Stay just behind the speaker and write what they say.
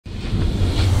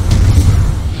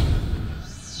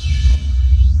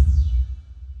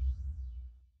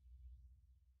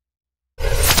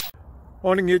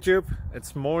Morning YouTube,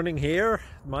 it's morning here.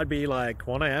 It might be like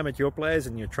 1 a.m. at your place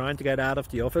and you're trying to get out of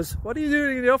the office. What are you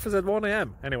doing in the office at 1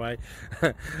 a.m? Anyway,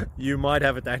 you might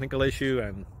have a technical issue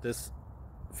and this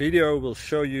video will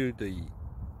show you the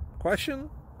question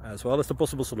as well as the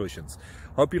possible solutions.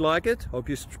 Hope you like it, hope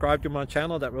you subscribe to my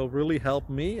channel. That will really help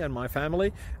me and my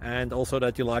family, and also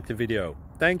that you like the video.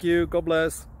 Thank you, God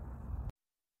bless.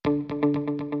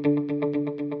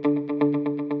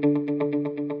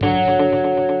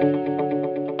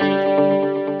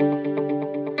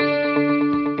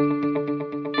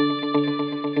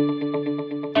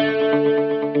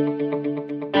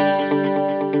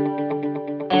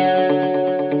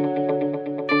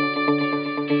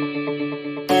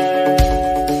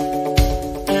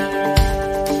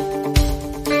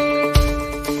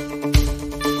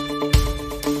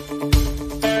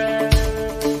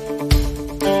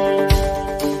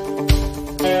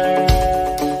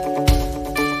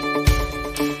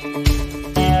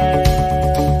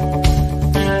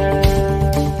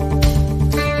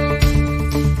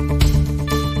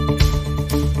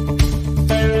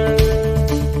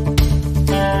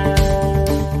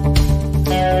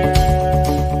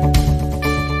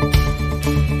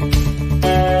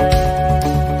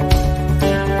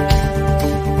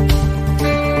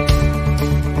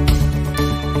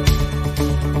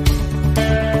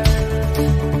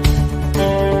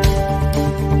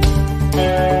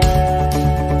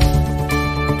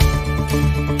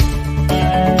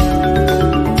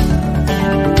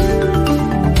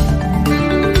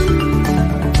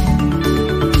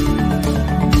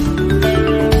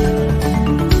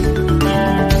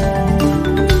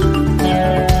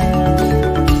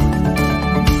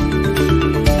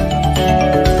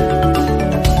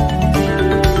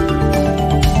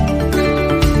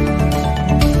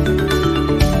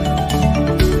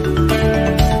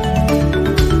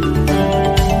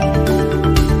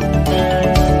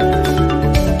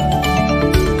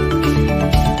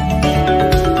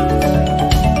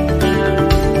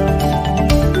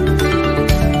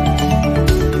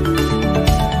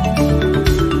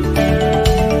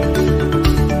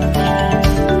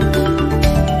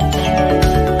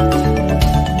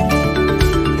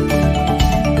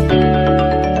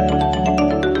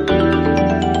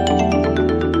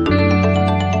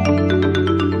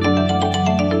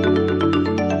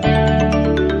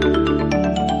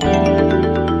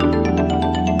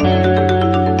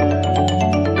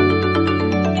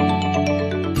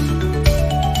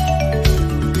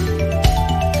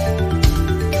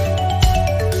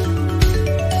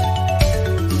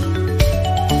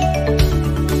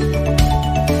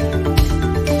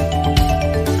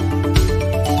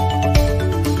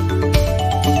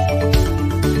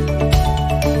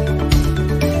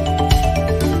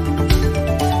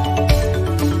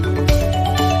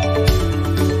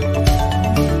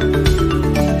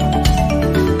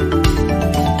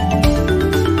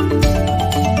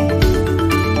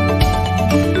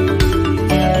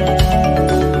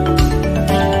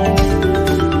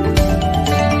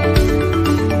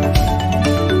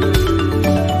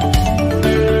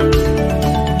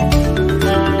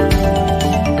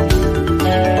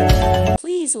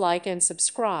 Please like and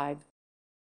subscribe.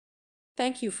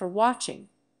 Thank you for watching.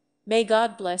 May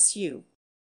God bless you.